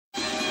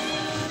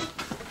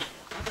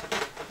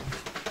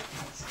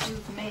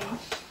me.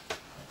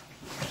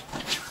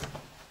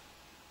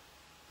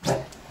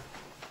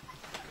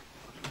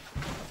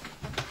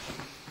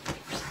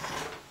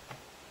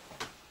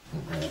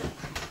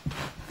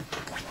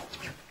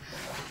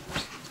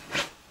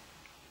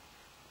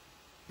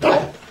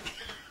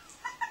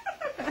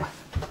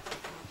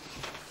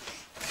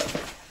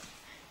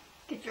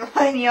 Get your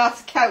hiney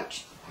off the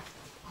couch.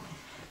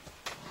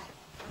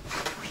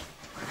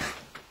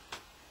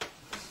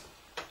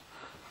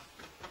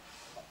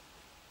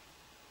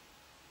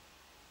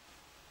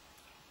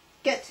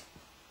 Get.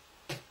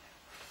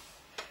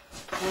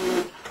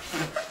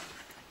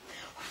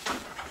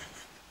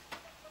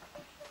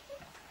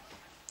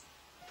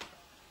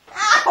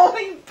 Ow,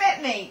 you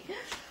bit me.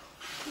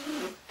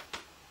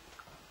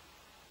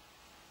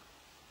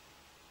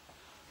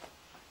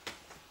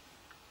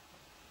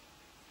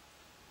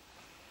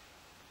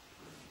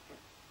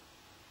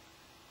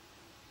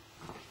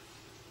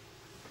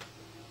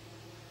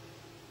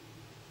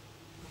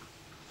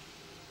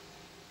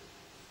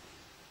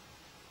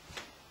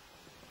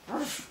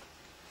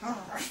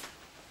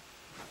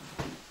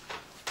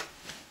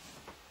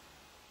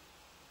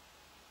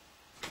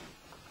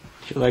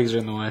 Your legs are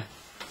in the way.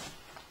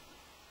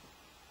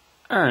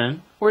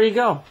 Aaron, where you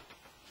go?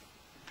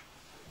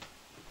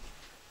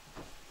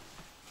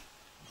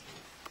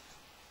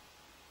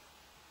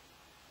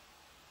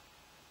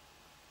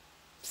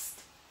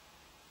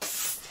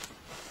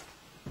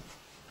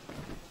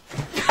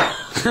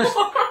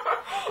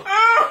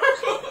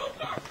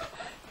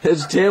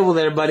 There's a table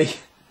there, buddy.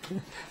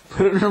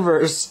 Put it in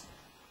reverse.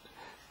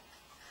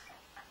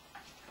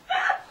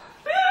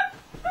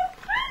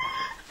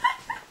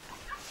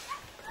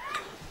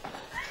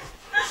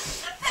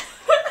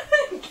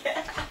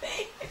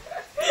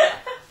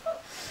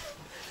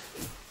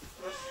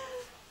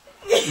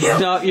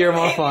 No, you're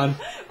more fun.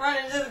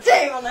 Run into the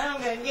table now,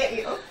 I'm gonna get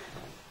you.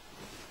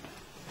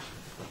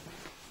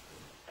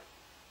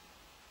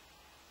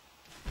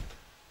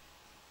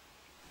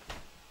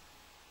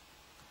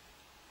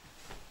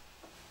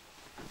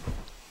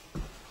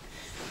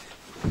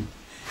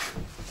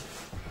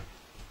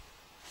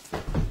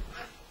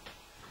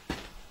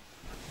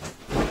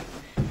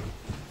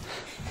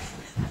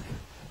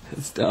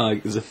 This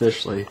dog is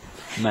officially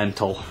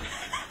mental.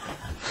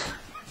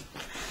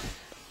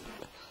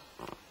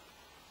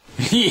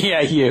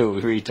 Yeah, you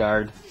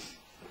retard.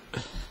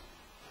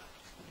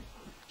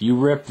 You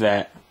rip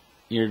that,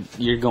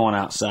 you're going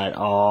outside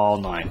all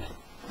night.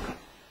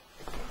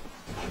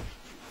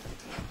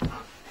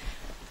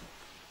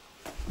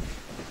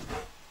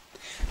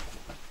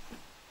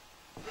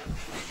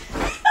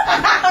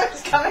 I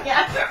was coming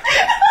after him.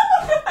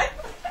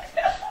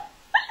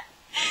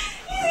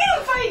 He's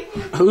gonna fight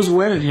me. Who's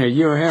winning here,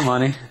 you or him,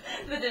 honey?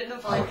 That didn't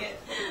look like it.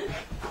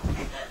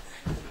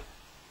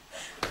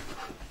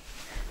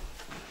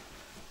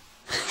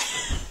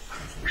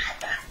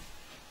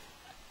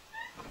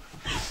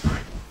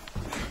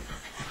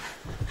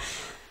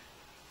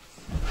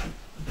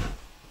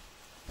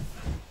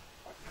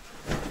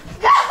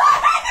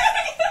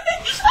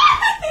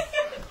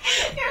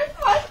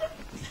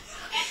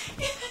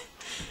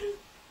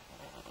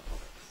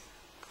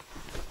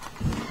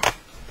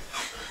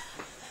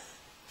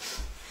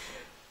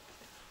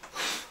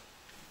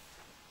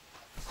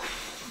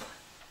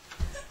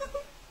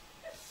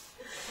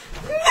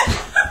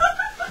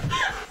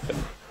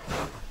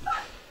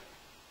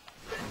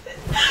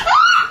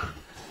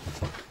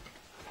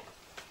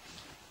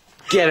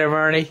 Get her,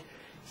 Marnie.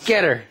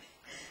 Get her.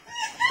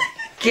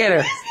 Get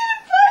her.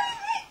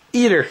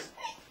 Eat her. It's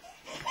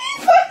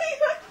not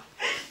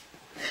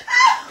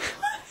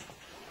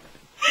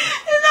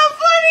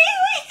funny.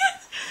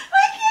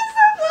 I can't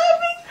stop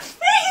laughing.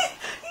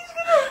 He's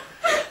gonna.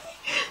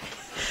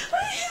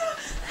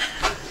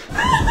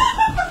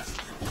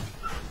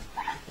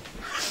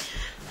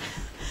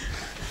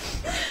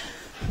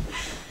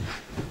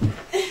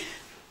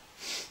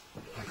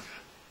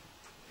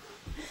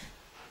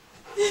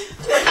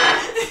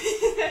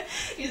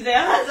 You stay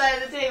on that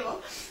side of the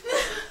table.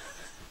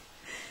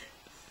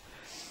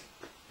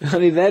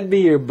 Honey, that'd be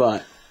your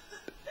butt.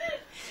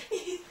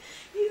 He's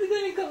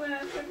gonna come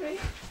after me.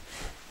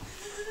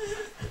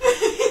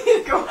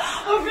 He's gonna go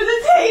over the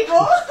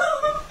table.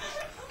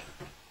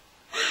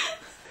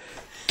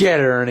 Get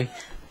her, Ernie.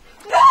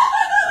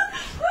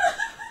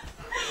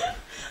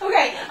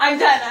 Okay, I'm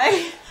done.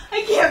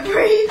 I can't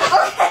breathe.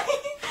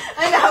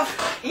 Okay,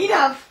 enough.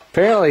 Enough.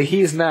 Apparently,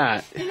 he's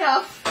not.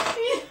 Enough.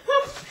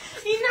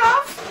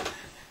 Enough.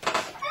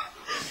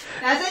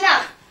 That's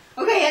enough.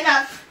 Okay,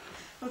 enough.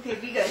 Okay,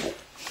 be good.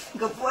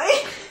 Good boy.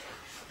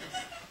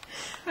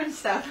 I'm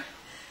stop.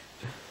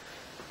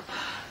 Are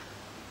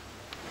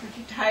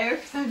you tired?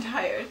 'Cause I'm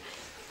tired.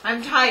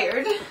 I'm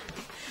tired.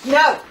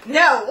 No,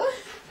 no,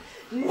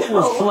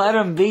 no. Let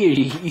him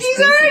be. He's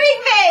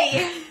hurting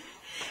me.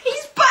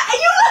 He's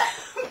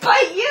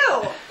bite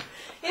you.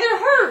 It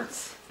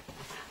hurts.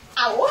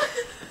 Ow.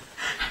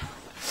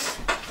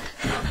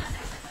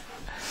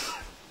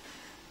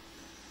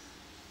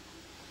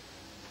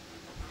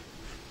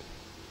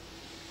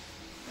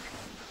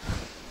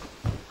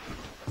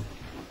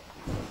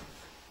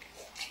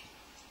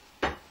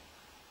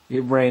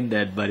 You're brain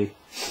dead, buddy.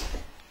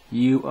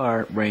 You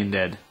are brain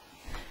dead.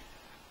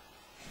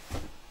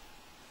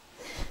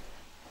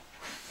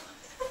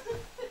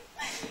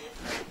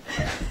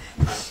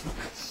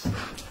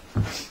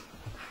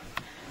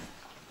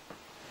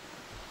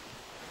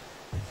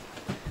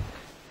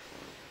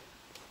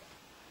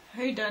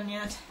 Are you done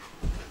yet?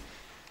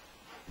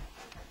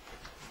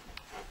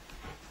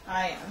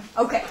 I am.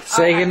 Okay.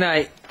 Say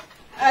goodnight.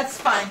 That's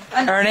fine.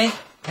 Ernie?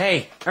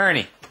 Hey,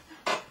 Ernie.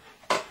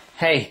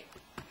 Hey.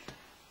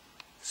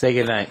 Say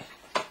goodnight.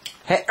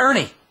 Hey,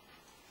 Ernie.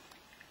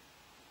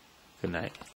 Good night.